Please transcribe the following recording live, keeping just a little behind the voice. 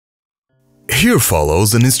Here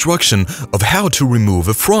follows an instruction of how to remove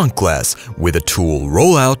a front glass with the tool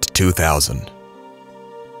Rollout.2000.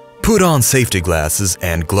 Put on safety glasses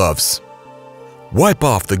and gloves. Wipe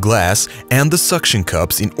off the glass and the suction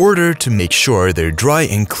cups in order to make sure they're dry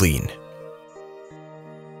and clean.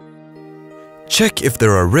 Check if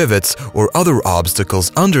there are rivets or other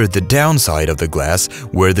obstacles under the downside of the glass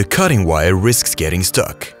where the cutting wire risks getting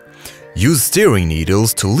stuck. Use steering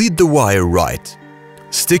needles to lead the wire right.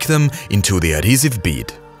 Stick them into the adhesive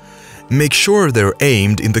bead. Make sure they're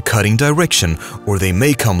aimed in the cutting direction or they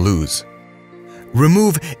may come loose.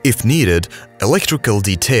 Remove, if needed, electrical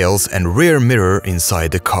details and rear mirror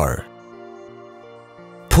inside the car.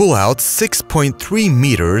 Pull out 6.3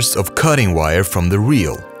 meters of cutting wire from the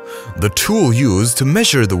reel. The tool used to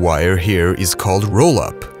measure the wire here is called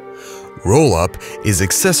roll-up. Roll-up is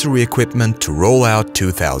accessory equipment to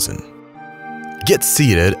Rollout.2000. Get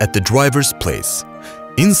seated at the driver's place.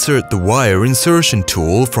 Insert the wire insertion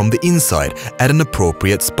tool from the inside at an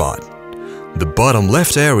appropriate spot. The bottom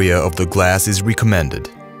left area of the glass is recommended.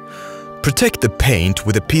 Protect the paint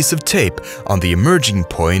with a piece of tape on the emerging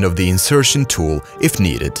point of the insertion tool if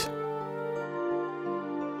needed.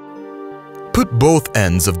 Put both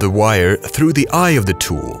ends of the wire through the eye of the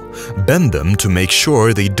tool. Bend them to make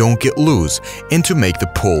sure they don't get loose and to make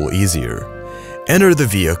the pull easier. Enter the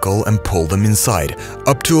vehicle and pull them inside,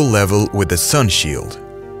 up to a level with the sun shield.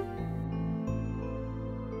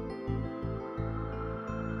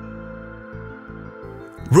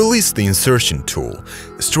 Release the insertion tool.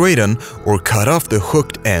 Straighten or cut off the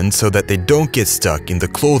hooked end so that they don't get stuck in the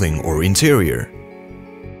clothing or interior.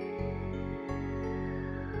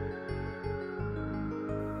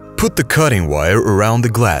 Put the cutting wire around the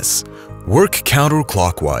glass. Work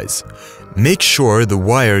counterclockwise. Make sure the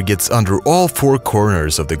wire gets under all four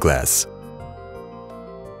corners of the glass.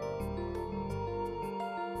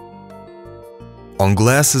 On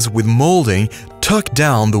glasses with molding, tuck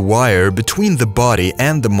down the wire between the body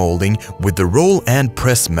and the molding with the roll and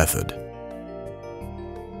press method.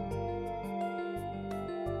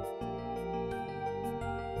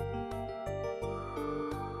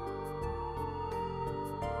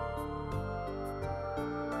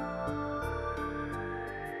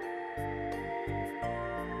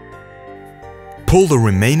 Pull the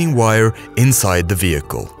remaining wire inside the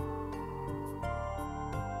vehicle.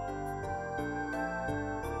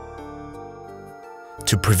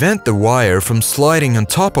 To prevent the wire from sliding on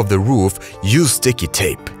top of the roof, use sticky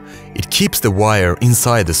tape. It keeps the wire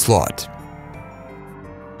inside the slot.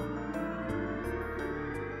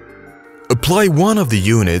 Apply one of the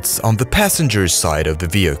units on the passenger's side of the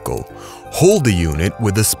vehicle. Hold the unit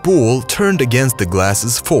with the spool turned against the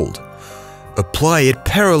glass's fold. Apply it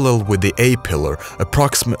parallel with the A-pillar,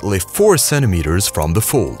 approximately 4 centimeters from the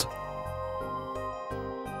fold.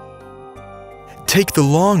 Take the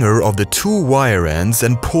longer of the two wire ends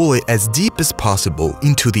and pull it as deep as possible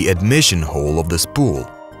into the admission hole of the spool.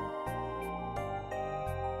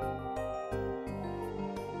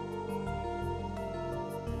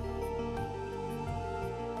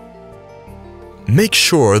 Make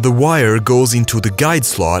sure the wire goes into the guide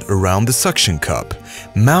slot around the suction cup.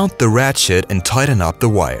 Mount the ratchet and tighten up the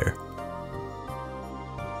wire.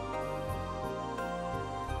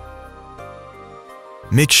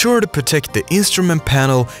 Make sure to protect the instrument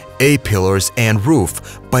panel, A-pillars and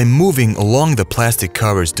roof by moving along the plastic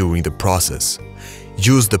covers during the process.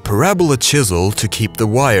 Use the parabola chisel to keep the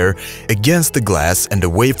wire against the glass and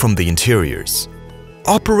away from the interiors.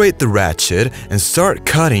 Operate the ratchet and start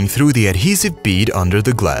cutting through the adhesive bead under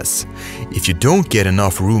the glass. If you don't get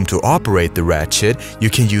enough room to operate the ratchet, you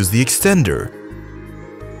can use the extender.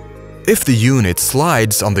 If the unit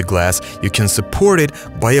slides on the glass, you can support it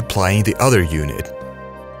by applying the other unit.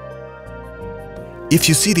 If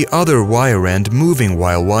you see the other wire end moving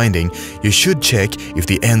while winding, you should check if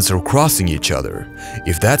the ends are crossing each other.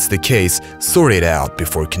 If that's the case, sort it out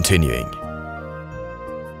before continuing.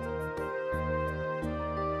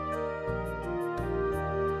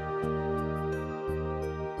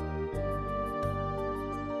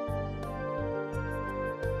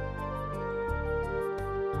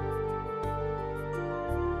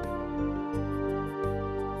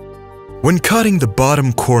 When cutting the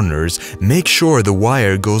bottom corners, make sure the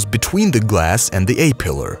wire goes between the glass and the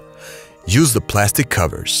A-pillar. Use the plastic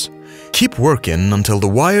covers. Keep working until the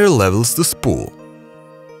wire levels the spool.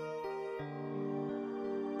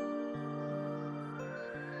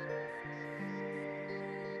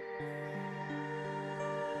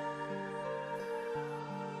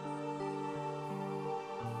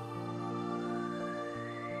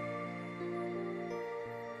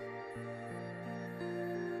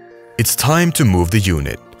 It's time to move the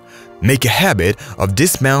unit. Make a habit of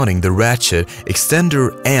dismounting the ratchet,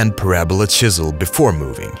 extender and parabola chisel before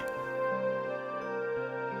moving.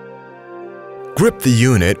 Grip the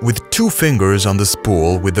unit with 2 fingers on the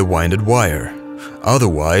spool with the winded wire,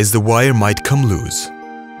 otherwise the wire might come loose.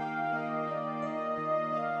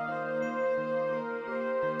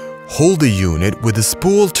 Hold the unit with the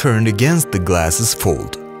spool turned against the glass's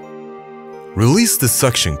fold. Release the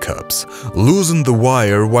suction cups, loosen the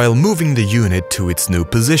wire while moving the unit to its new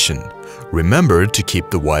position. Remember to keep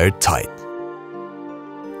the wire tight.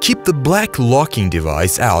 Keep the black locking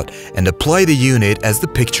device out and apply the unit as the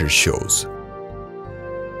picture shows.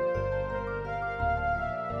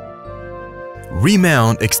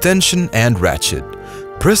 Remount extension and ratchet.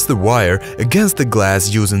 Press the wire against the glass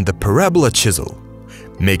using the parabola chisel.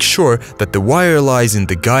 Make sure that the wire lies in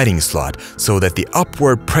the guiding slot so that the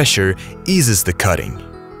upward pressure eases the cutting.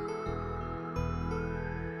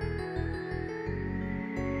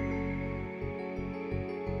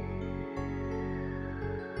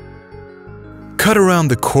 Cut around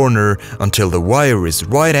the corner until the wire is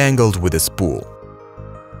right-angled with the spool.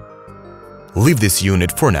 Leave this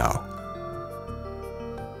unit for now.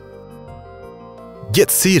 Get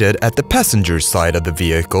seated at the passenger side of the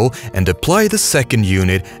vehicle and apply the second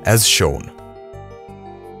unit as shown.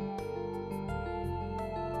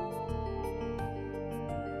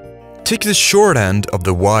 Take the short end of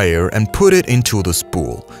the wire and put it into the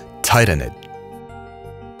spool. Tighten it.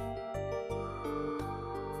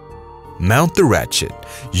 Mount the ratchet.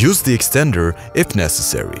 Use the extender if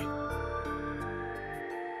necessary.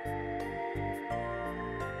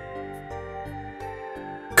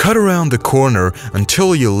 Cut around the corner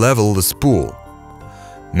until you level the spool.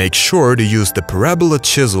 Make sure to use the parabola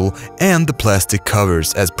chisel and the plastic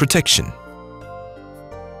covers as protection.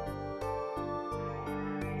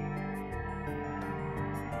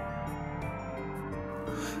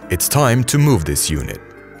 It's time to move this unit.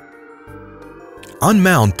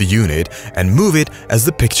 Unmount the unit and move it as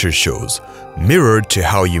the picture shows, mirrored to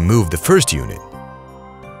how you moved the first unit.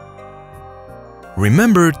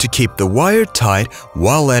 Remember to keep the wire tight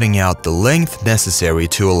while letting out the length necessary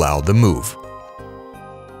to allow the move.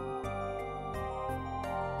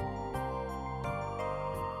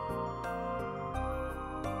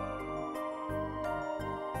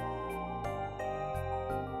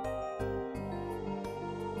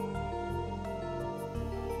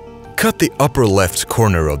 Cut the upper left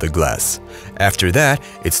corner of the glass. After that,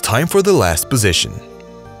 it's time for the last position.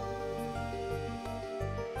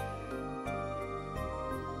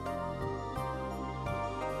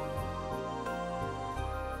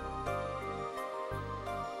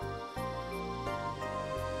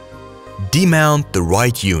 Demount the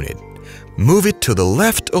right unit. Move it to the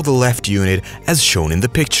left of the left unit as shown in the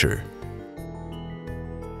picture.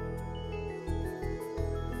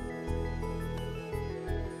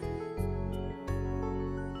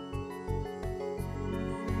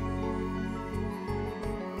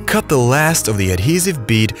 Cut the last of the adhesive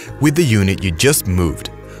bead with the unit you just moved.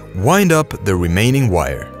 Wind up the remaining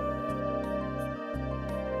wire.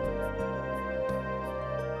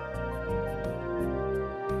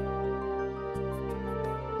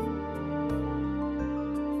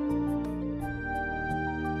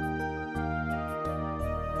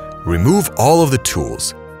 Remove all of the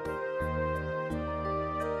tools.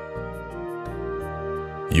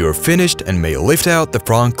 You're finished and may lift out the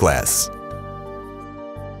front glass.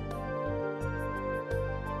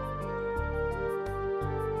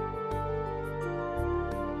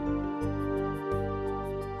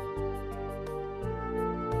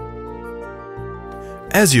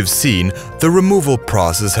 As you've seen, the removal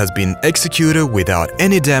process has been executed without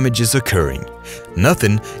any damages occurring.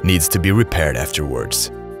 Nothing needs to be repaired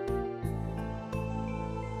afterwards.